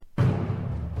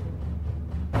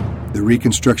The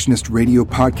Reconstructionist Radio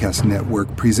Podcast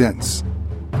Network presents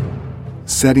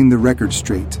Setting the Record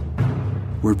Straight,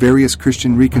 where various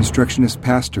Christian Reconstructionist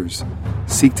pastors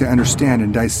seek to understand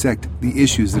and dissect the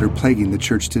issues that are plaguing the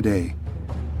church today,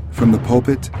 from the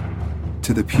pulpit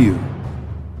to the pew.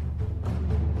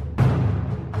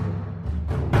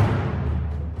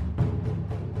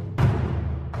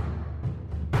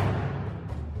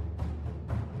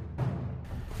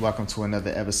 Welcome to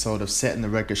another episode of Setting the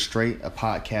Record Straight, a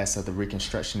podcast of the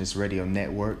Reconstructionist Radio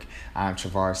Network. I'm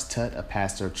Travaris Tutt, a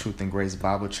pastor of Truth and Grace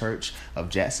Bible Church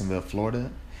of Jacksonville, Florida.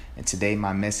 And today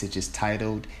my message is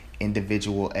titled,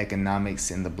 Individual Economics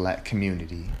in the Black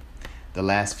Community. The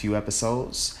last few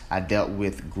episodes, I dealt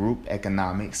with group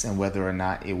economics and whether or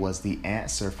not it was the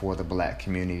answer for the black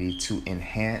community to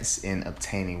enhance in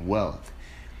obtaining wealth.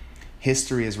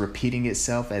 History is repeating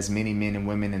itself as many men and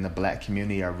women in the black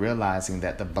community are realizing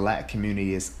that the black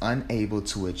community is unable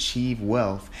to achieve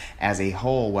wealth as a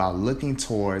whole while looking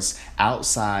towards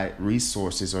outside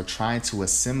resources or trying to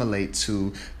assimilate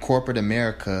to corporate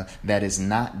America that is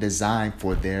not designed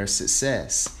for their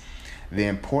success. The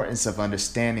importance of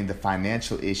understanding the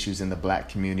financial issues in the black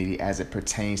community as it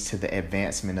pertains to the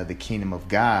advancement of the kingdom of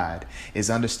God is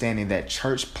understanding that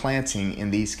church planting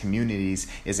in these communities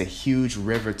is a huge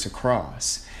river to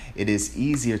cross. It is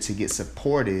easier to get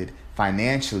supported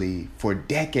financially for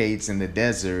decades in the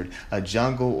desert, a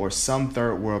jungle, or some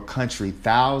third world country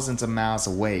thousands of miles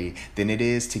away than it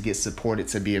is to get supported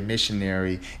to be a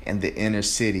missionary in the inner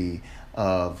city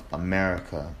of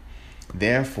America.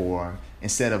 Therefore,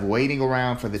 instead of waiting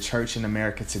around for the church in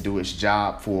America to do its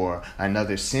job for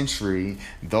another century,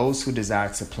 those who desire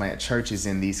to plant churches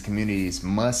in these communities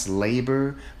must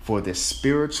labor for the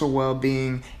spiritual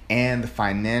well-being and the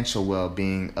financial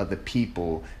well-being of the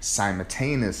people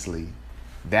simultaneously.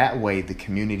 That way, the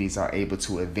communities are able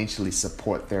to eventually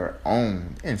support their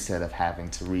own instead of having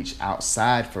to reach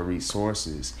outside for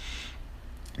resources.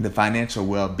 The financial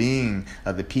well-being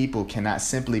of the people cannot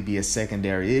simply be a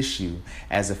secondary issue,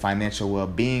 as the financial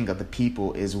well-being of the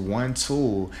people is one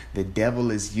tool the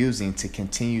devil is using to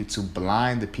continue to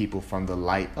blind the people from the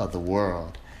light of the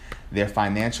world. Their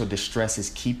financial distress is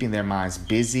keeping their minds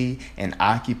busy and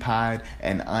occupied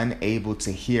and unable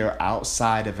to hear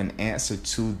outside of an answer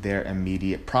to their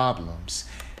immediate problems.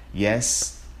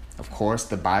 Yes, of course,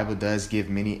 the Bible does give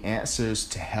many answers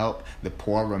to help the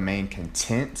poor remain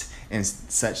content in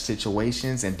such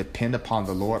situations and depend upon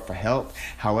the Lord for help.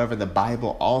 However, the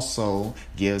Bible also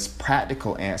gives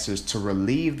practical answers to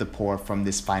relieve the poor from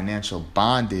this financial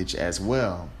bondage as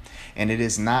well. And it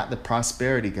is not the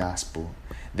prosperity gospel.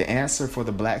 The answer for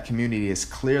the black community is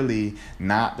clearly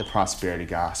not the prosperity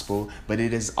gospel, but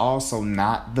it is also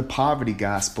not the poverty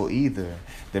gospel either.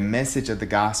 The message of the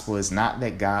gospel is not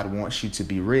that God wants you to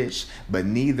be rich, but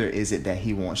neither is it that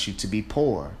he wants you to be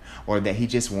poor, or that he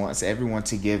just wants everyone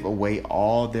to give away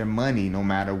all their money no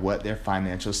matter what their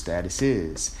financial status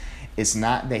is. It's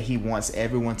not that he wants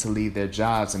everyone to leave their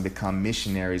jobs and become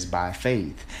missionaries by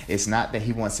faith. It's not that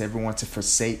he wants everyone to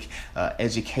forsake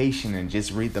education and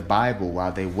just read the Bible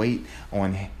while they wait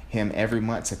on him every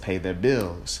month to pay their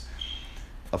bills.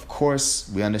 Of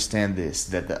course, we understand this,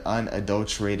 that the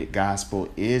unadulterated gospel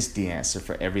is the answer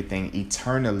for everything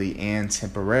eternally and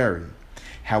temporary.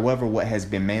 However, what has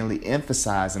been mainly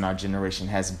emphasized in our generation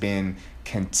has been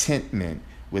contentment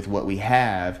with what we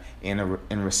have in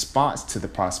response to the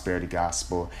prosperity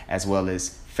gospel, as well as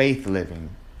faith living,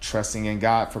 trusting in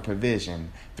God for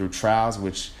provision through trials,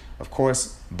 which, of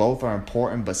course, both are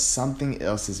important, but something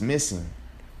else is missing.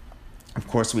 Of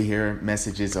course, we hear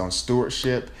messages on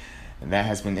stewardship, and that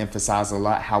has been emphasized a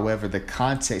lot. However, the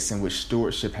context in which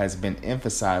stewardship has been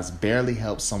emphasized barely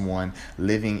helps someone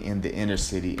living in the inner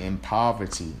city in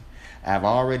poverty. I've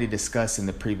already discussed in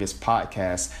the previous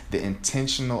podcast the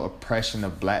intentional oppression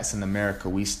of blacks in America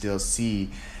we still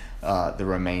see the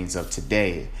remains of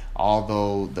today.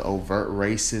 Although the overt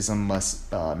racism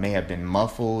may have been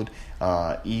muffled,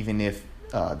 even if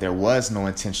there was no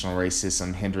intentional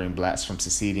racism hindering blacks from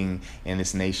succeeding in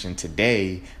this nation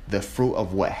today, the fruit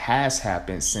of what has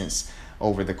happened since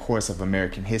over the course of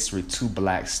American history to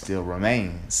blacks still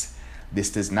remains. This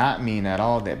does not mean at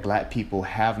all that black people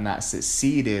have not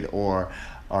succeeded or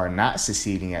are not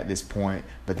succeeding at this point,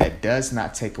 but that does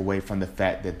not take away from the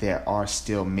fact that there are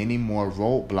still many more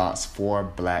roadblocks for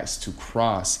blacks to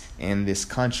cross in this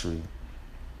country.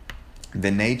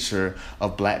 The nature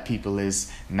of black people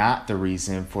is not the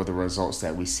reason for the results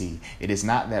that we see. It is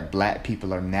not that black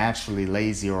people are naturally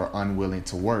lazy or unwilling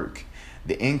to work.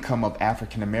 The income of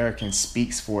African Americans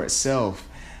speaks for itself.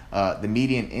 The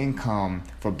median income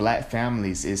for black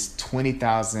families is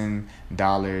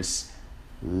 $20,000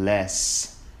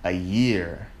 less a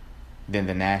year than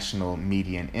the national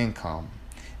median income.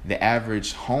 The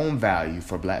average home value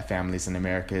for black families in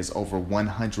America is over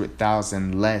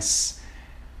 $100,000 less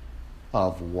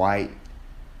of white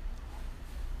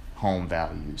home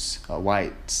values,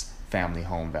 white family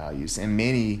home values. And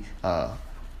many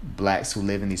blacks who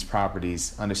live in these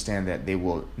properties understand that they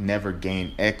will never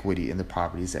gain equity in the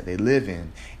properties that they live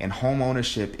in. And home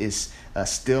ownership is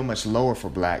still much lower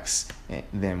for blacks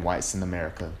than whites in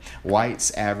America. Whites'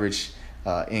 average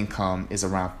income is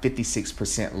around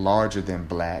 56% larger than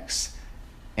blacks,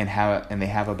 and they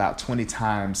have about 20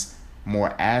 times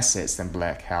more assets than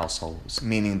black households,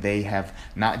 meaning they have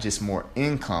not just more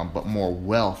income, but more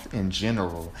wealth in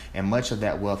general. And much of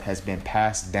that wealth has been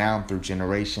passed down through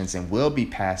generations and will be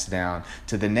passed down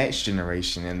to the next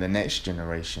generation and the next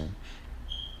generation.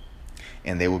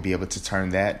 And they will be able to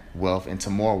turn that wealth into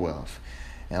more wealth.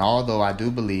 And although I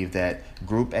do believe that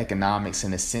group economics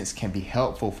in a sense can be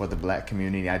helpful for the black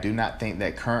community, I do not think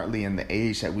that currently in the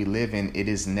age that we live in, it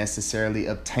is necessarily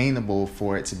obtainable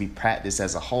for it to be practiced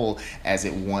as a whole as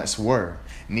it once were.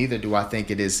 Neither do I think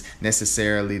it is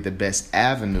necessarily the best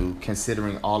avenue,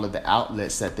 considering all of the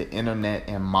outlets that the internet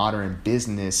and the modern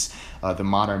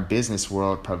business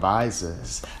world provides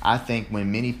us. I think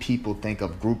when many people think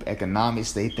of group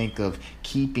economics, they think of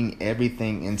keeping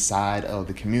everything inside of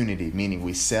the community, meaning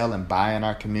we sell and buy in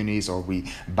our communities, or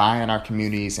we buy in our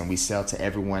communities and we sell to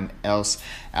everyone else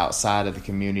outside of the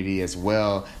community as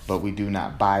well, but we do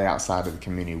not buy outside of the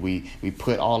community. We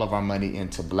put all of our money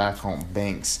into black-owned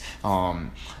banks.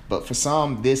 But for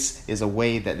some, this is a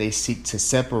way that they seek to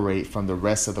separate from the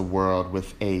rest of the world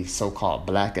with a so-called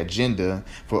black agenda.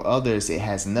 For others, it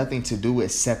has nothing to do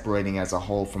with separating as a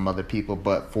whole from other people,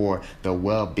 but for the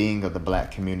well-being of the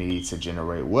black community to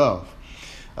generate wealth.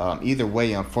 Either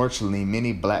way, unfortunately,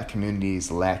 many black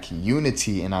communities lack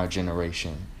unity in our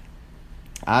generation.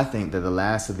 I think that the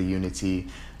last of the unity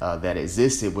that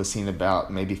existed was seen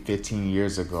about maybe 15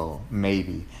 years ago,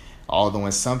 maybe. Although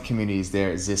in some communities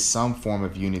there exists some form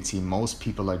of unity, most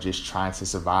people are just trying to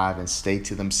survive and stay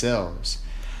to themselves.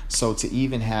 So to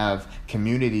even have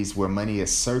communities where money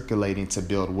is circulating to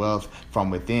build wealth from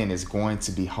within is going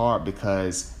to be hard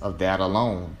because of that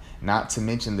alone. Not to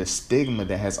mention the stigma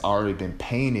that has already been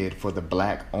painted for the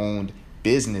black-owned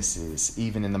businesses,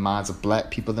 even in the minds of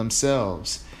black people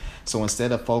themselves. So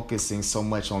instead of focusing so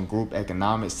much on group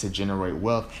economics to generate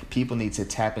wealth, people need to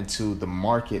tap into the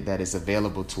market that is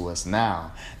available to us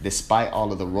now. Despite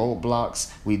all of the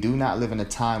roadblocks, we do not live in a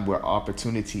time where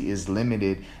opportunity is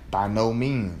limited by no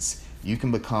means. You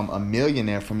can become a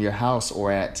millionaire from your house,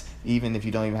 or even if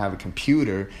you don't even have a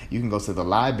computer, you can go to the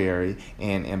library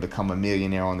and become a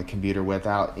millionaire on the computer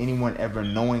without anyone ever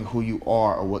knowing who you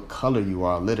are or what color you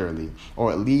are, literally,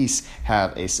 or at least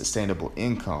have a sustainable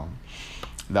income.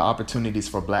 The opportunities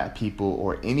for black people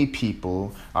or any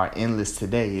people are endless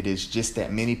today. It is just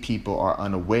that many people are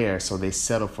unaware, so they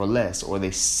settle for less, or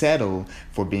they settle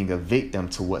for being a victim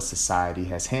to what society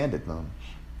has handed them.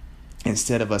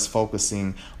 Instead of us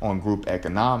focusing on group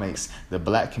economics, the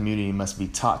black community must be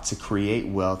taught to create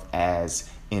wealth as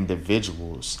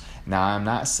individuals. Now, I'm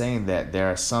not saying that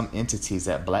there are some entities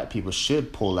that black people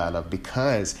should pull out of,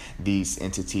 because these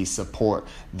entities support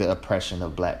the oppression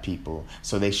of black people.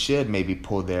 So they should maybe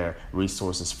pull their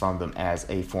resources from them as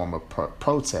a form of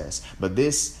protest. But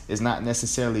this is not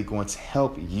necessarily going to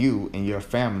help you and your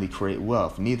family create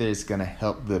wealth. Neither is going to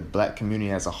help the black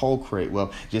community as a whole create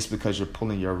wealth, just because you're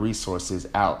pulling your resources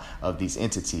out of these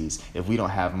entities if we don't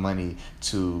have money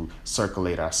to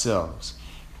circulate ourselves.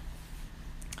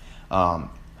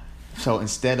 So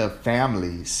instead of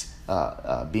families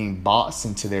being boxed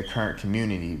into their current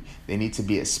community, they need to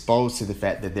be exposed to the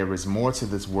fact that there is more to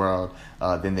this world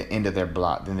than the end of their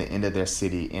block, than the end of their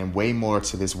city, and way more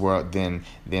to this world than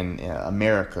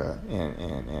America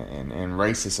and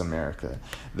racist America.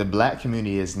 The black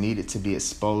community is needed to be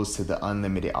exposed to the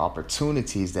unlimited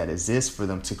opportunities that exist for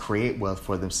them to create wealth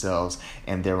for themselves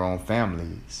and their own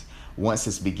families. Once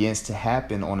this begins to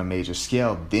happen on a major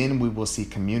scale, then we will see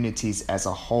communities as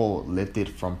a whole lifted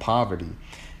from poverty.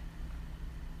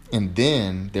 And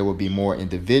then there will be more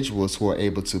individuals who are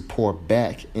able to pour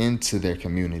back into their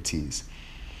communities.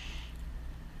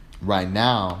 Right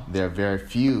now, there are very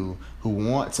few who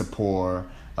want to pour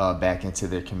back into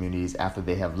their communities after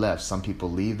they have left. Some people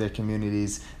leave their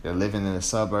communities. They're living in the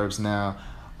suburbs now.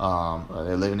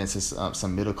 They're living in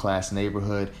some middle-class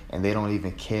neighborhood, and they don't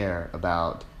even care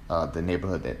about the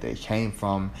neighborhood that they came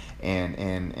from,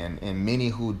 and many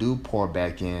who do pour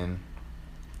back in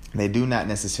they do not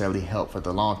necessarily help for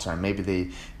the long term. Maybe they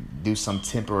do some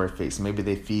temporary fix. Maybe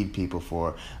they feed people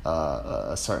for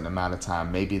a certain amount of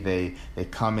time. Maybe they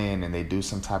come in and they do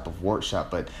some type of workshop.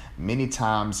 But many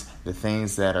times the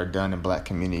things that are done in Black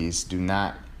communities do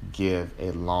not give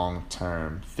a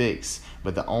long-term fix.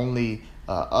 But the only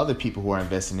other people who are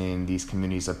investing in these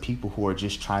communities are people who are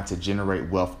just trying to generate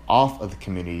wealth off of the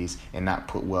communities and not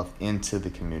put wealth into the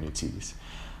communities.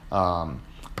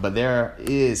 But there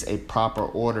is a proper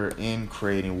order in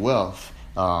creating wealth,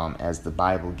 as the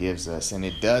Bible gives us. And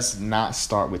it does not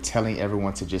start with telling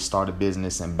everyone to just start a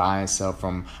business and buy and sell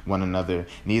from one another.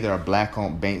 Neither are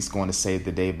Black-owned banks going to save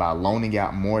the day by loaning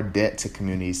out more debt to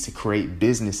communities to create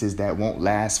businesses that won't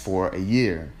last for a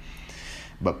year.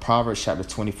 But Proverbs chapter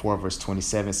 24, verse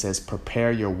 27 says,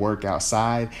 prepare your work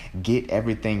outside, get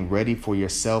everything ready for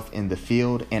yourself in the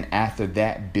field, and after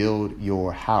that, build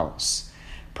your house.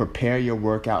 Prepare your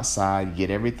work outside, get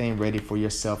everything ready for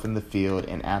yourself in the field,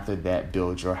 and after that,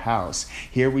 build your house.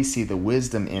 Here we see the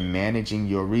wisdom in managing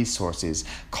your resources,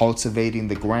 cultivating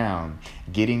the ground,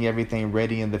 getting everything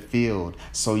ready in the field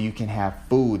so you can have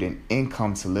food and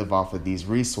income to live off of these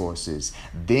resources.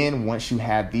 Then once you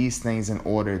have these things in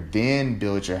order, then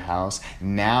build your house.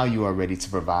 Now you are ready to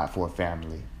provide for a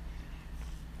family.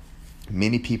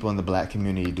 Many people in the Black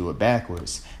community do it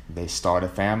backwards. They start a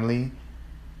family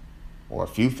or a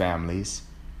few families,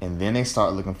 and then they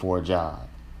start looking for a job.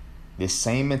 This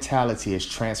same mentality is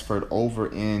transferred over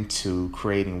into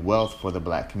creating wealth for the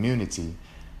Black community,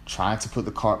 trying to put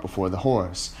the cart before the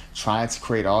horse, trying to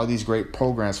create all these great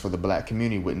programs for the Black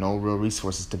community with no real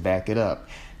resources to back it up,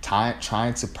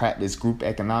 trying to practice group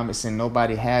economics, and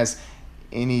nobody has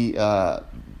any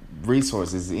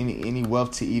resources, any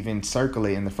wealth to even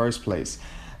circulate in the first place.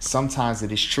 Sometimes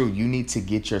it is true. You need to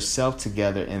get yourself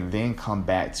together and then come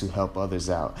back to help others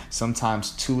out.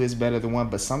 Sometimes two is better than one,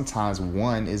 but sometimes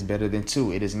one is better than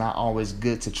two. It is not always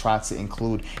good to try to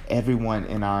include everyone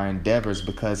in our endeavors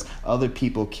because other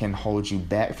people can hold you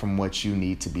back from what you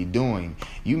need to be doing.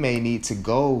 You may need to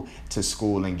go to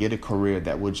school and get a career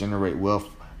that will generate wealth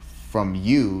from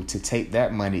you to take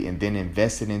that money and then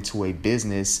invest it into a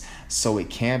business so it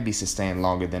can be sustained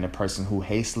longer than a person who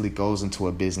hastily goes into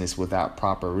a business without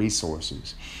proper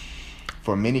resources.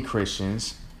 For many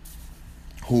Christians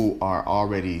who are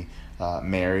already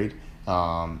married,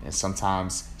 and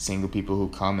sometimes single people who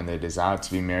come and they desire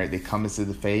to be married, they come into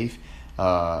the faith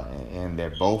and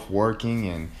they're both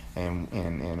working,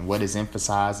 and what is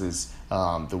emphasized is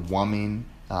the woman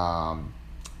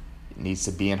needs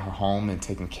to be in her home and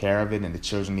taking care of it, and the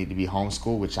children need to be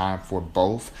homeschooled, which I am for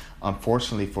both.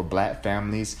 Unfortunately, for Black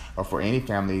families or for any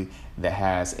family that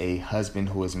has a husband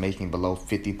who is making below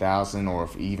 $50,000 or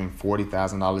even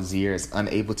 $40,000 a year, is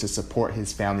unable to support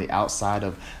his family outside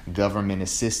of government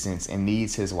assistance and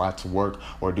needs his wife to work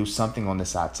or do something on the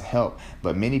side to help.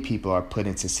 But many people are put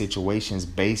into situations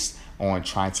based on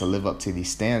trying to live up to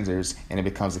these standards, and it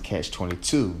becomes a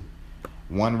catch-22.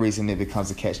 One reason it becomes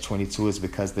a catch-22 is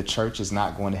because the church is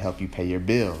not going to help you pay your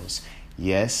bills.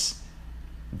 Yes,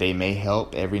 they may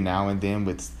help every now and then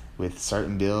with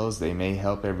certain bills. They may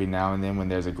help every now and then when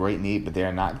there's a great need, but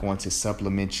they're not going to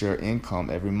supplement your income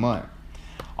every month.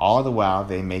 All the while,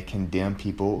 they may condemn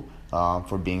people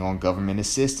for being on government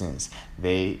assistance.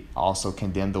 They also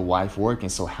condemn the wife working.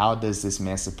 So how does this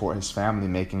man support his family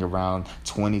making around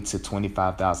 $20,000 to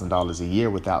 $25,000 a year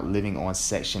without living on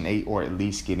Section 8 or at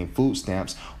least getting food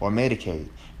stamps or Medicaid?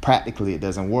 Practically, it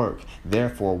doesn't work.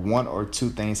 Therefore, one or two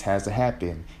things has to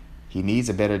happen. He needs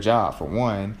a better job, for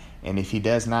one, and if he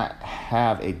does not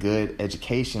have a good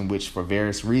education, which for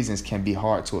various reasons can be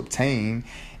hard to obtain,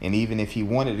 and even if he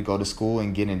wanted to go to school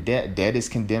and get in debt, debt is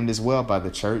condemned as well by the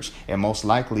church, and most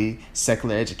likely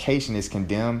secular education is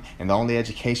condemned, and the only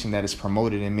education that is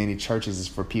promoted in many churches is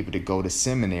for people to go to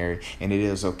seminary, and it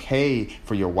is okay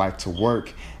for your wife to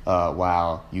work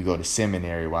while you go to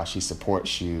seminary, while she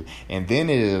supports you, and then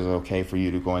it is okay for you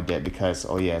to go in debt because,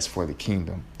 oh yeah, it's for the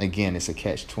kingdom. Again, it's a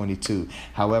catch-22.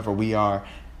 However, we are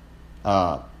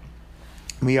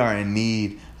in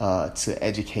need to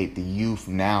educate the youth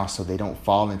now so they don't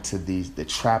fall into the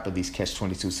trap of these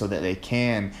catch-22, so that they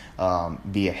can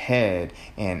be ahead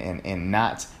and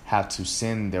not have to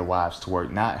send their wives to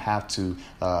work, not have to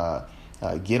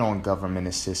get on government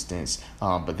assistance,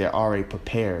 but they're already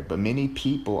prepared. But many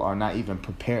people are not even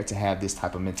prepared to have this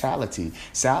type of mentality.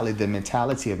 Sadly, the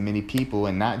mentality of many people,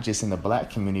 and not just in the Black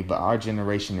community, but our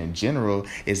generation in general,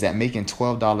 is that making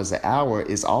 $12 an hour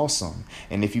is awesome.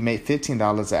 And if you make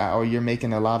 $15 an hour, you're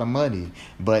making a lot of money.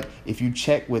 But if you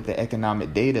check with the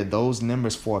economic data, those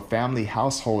numbers for a family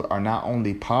household are not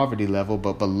only poverty level,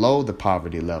 but below the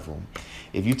poverty level.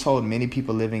 If you told many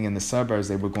people living in the suburbs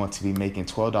they were going to be making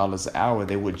 $12 an hour,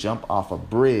 they would jump off a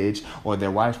bridge or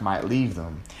their wife might leave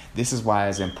them. This is why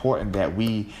it's important that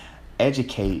we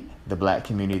educate the black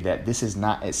community that this is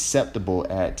not acceptable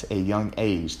at a young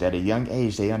age. That at a young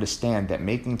age, they understand that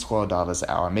making $12 an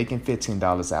hour, making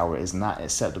 $15 an hour is not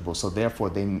acceptable. So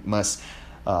therefore, they must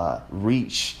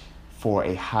reach for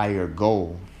a higher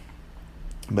goal.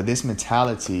 But this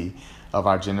mentality of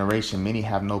our generation, many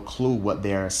have no clue what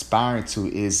they're aspiring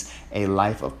to is a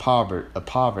life of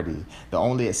poverty. The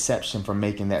only exception for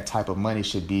making that type of money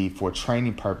should be for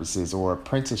training purposes or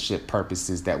apprenticeship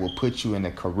purposes that will put you in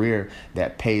a career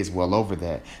that pays well over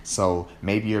that. So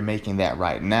maybe you're making that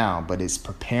right now, but it's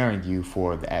preparing you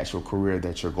for the actual career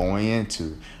that you're going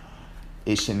into.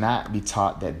 It should not be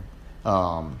taught that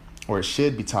or it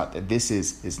should be taught that this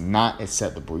is not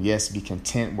acceptable. Yes, be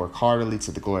content, work heartily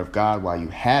to the glory of God while you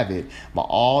have it, but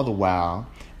all the while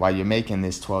you're making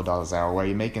this $12 an hour, while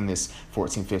you're making this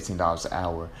 $14, $15 an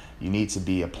hour, you need to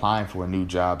be applying for a new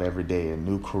job every day, a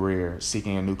new career,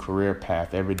 seeking a new career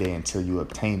path every day until you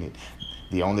obtain it.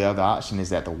 The only other option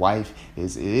is that the wife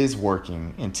is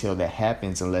working until that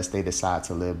happens, unless they decide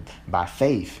to live by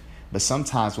faith. But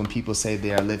sometimes when people say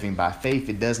they are living by faith,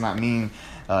 it does not mean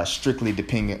strictly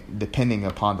depending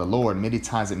upon the Lord. Many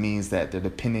times it means that they're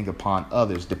depending upon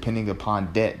others, depending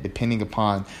upon debt, depending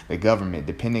upon the government,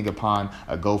 depending upon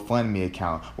a GoFundMe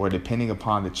account, or depending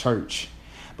upon the church.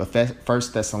 But 1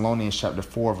 Thessalonians chapter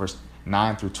 4, verse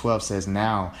 9 through 12 says,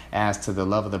 "Now, as to the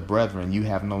love of the brethren, you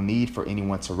have no need for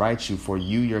anyone to write you, for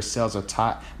you yourselves are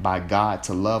taught by God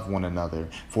to love one another.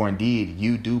 For indeed,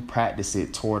 you do practice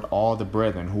it toward all the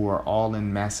brethren who are all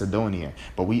in Macedonia.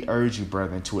 But we urge you,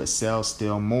 brethren, to excel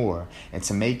still more, and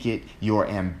to make it your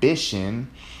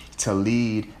ambition to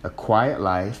lead a quiet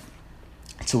life,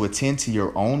 to attend to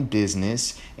your own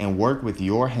business and work with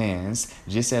your hands,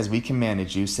 just as we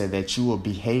commanded you, so that you will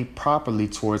behave properly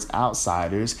towards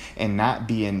outsiders and not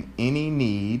be in any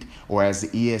need," or as the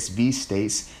ESV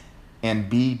states, "and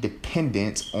be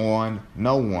dependent on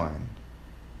no one."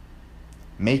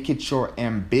 Make it your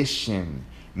ambition.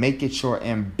 Make it your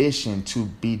ambition to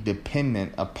be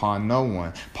dependent upon no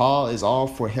one. Paul is all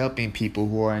for helping people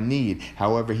who are in need.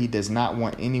 However, he does not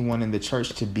want anyone in the church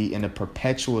to be in a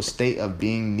perpetual state of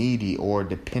being needy or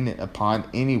dependent upon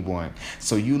anyone.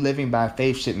 So you living by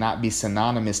faith should not be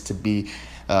synonymous to be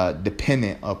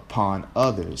dependent upon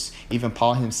others. Even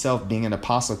Paul himself, being an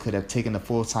apostle, could have taken a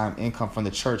full-time income from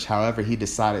the church. However, he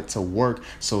decided to work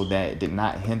so that it did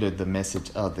not hinder the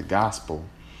message of the gospel.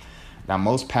 Now,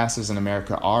 most pastors in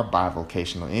America are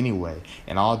bivocational anyway,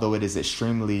 and although it is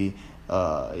extremely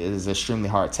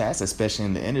hard task, especially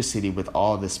in the inner city with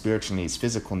all the spiritual needs,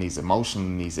 physical needs, emotional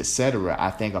needs, etc. I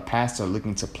think a pastor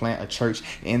looking to plant a church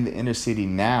in the inner city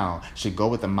now should go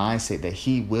with the mindset that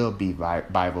he will be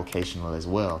bivocational as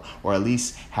well, or at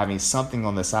least having something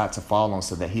on the side to fall on,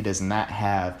 so that he does not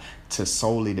have to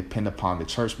solely depend upon the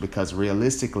church, because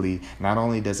realistically, not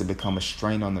only does it become a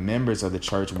strain on the members of the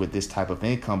church with this type of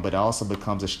income, but it also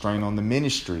becomes a strain on the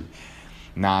ministry.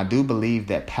 Now, I do believe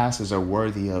that pastors are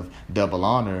worthy of double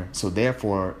honor, so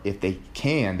therefore, if they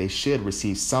can, they should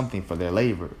receive something for their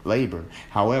labor.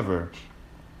 However,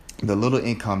 the little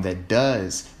income that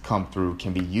does come through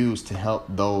can be used to help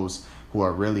those who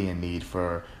are really in need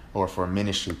for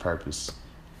ministry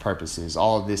purposes.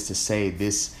 All of this to say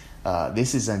this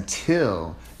is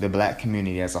until the black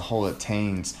community as a whole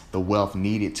attains the wealth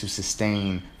needed to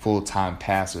sustain full-time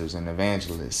pastors and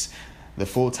evangelists. The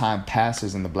full-time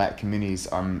pastors in the black communities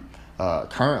are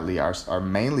currently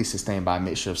mainly sustained by a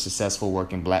mixture of successful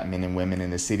working black men and women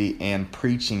in the city and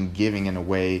preaching, giving in a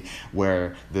way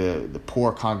where the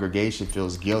poor congregation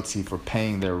feels guilty for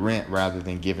paying their rent rather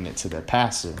than giving it to their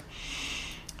pastor.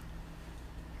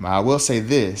 I will say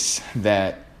this,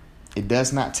 that it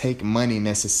does not take money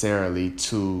necessarily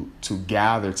to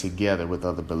gather together with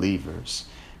other believers.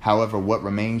 However, what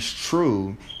remains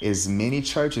true is many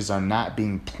churches are not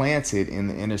being planted in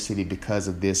the inner city because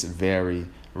of this very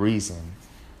reason: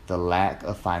 the lack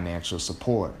of financial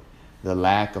support, the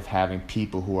lack of having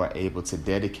people who are able to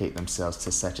dedicate themselves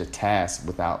to such a task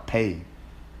without pay.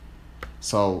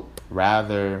 So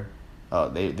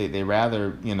they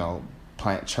rather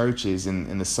plant churches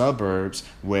in the suburbs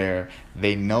where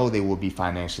they know they will be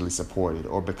financially supported,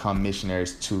 or become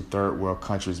missionaries to third world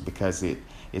countries because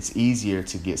it's easier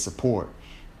to get support.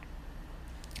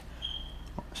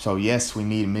 So yes, we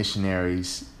need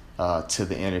missionaries to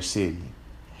the inner city,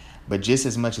 But just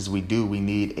as much as we do, we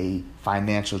need a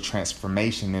financial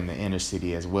transformation in the inner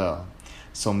city as well.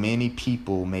 So many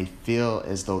people may feel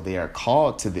as though they are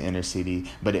called to the inner city,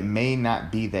 but it may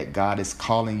not be that God is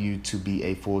calling you to be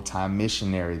a full-time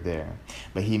missionary there.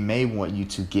 But he may want you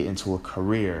to get into a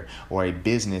career or a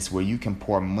business where you can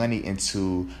pour money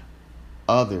into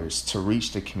others to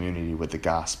reach the community with the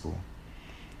gospel.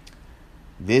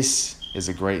 This is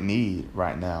a great need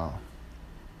right now,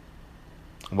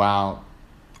 while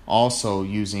also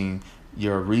using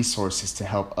your resources to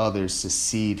help others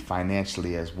succeed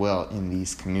financially as well in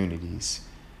these communities.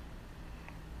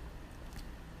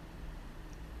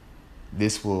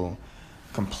 This will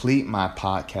complete my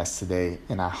podcast today,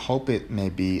 and I hope it may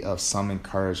be of some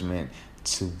encouragement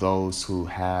to those who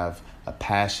have a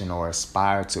passion or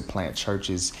aspire to plant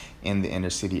churches in the inner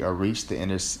city or reach the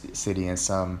inner city in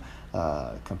some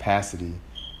capacity.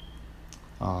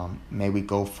 May we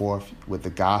go forth with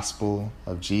the gospel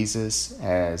of Jesus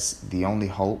as the only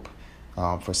hope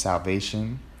for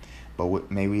salvation,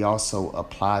 but may we also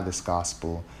apply this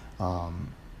gospel and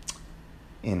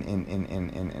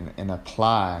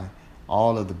apply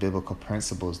all of the biblical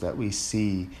principles that we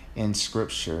see in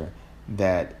Scripture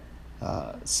that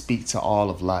speak to all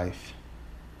of life.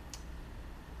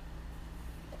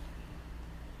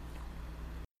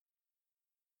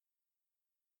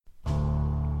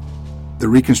 The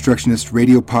Reconstructionist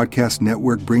Radio Podcast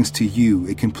Network brings to you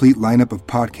a complete lineup of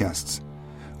podcasts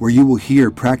where you will hear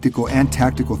practical and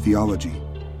tactical theology.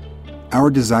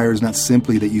 Our desire is not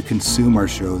simply that you consume our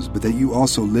shows, but that you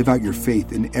also live out your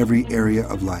faith in every area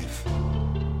of life.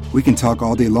 We can talk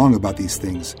all day long about these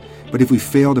things, but if we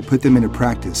fail to put them into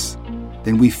practice,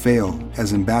 then we fail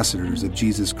as ambassadors of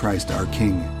Jesus Christ, our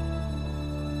King.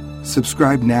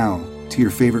 Subscribe now to your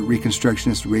favorite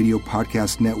Reconstructionist Radio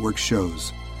Podcast Network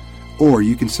shows, or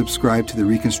you can subscribe to the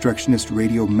Reconstructionist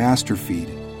Radio Master Feed,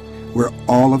 where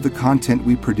all of the content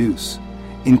we produce,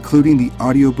 including the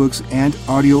audiobooks and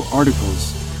audio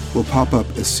articles, will pop up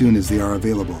as soon as they are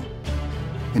available.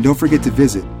 And don't forget to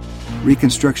visit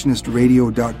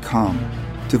ReconstructionistRadio.com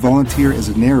to volunteer as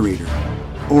a narrator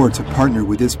or to partner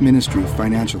with this ministry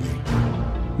financially.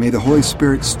 May the Holy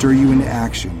Spirit stir you into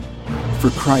action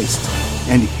for Christ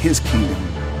and His kingdom.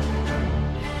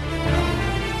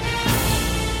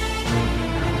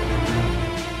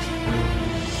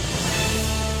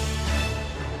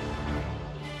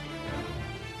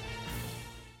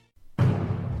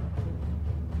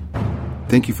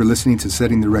 Thank you for listening to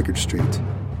Setting the Record Straight.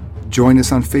 Join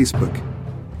us on Facebook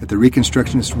at the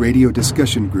Reconstructionist Radio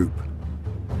Discussion Group.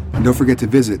 And don't forget to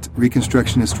visit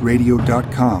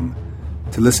ReconstructionistRadio.com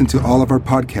to listen to all of our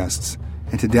podcasts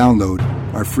and to download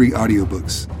our free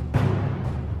audiobooks.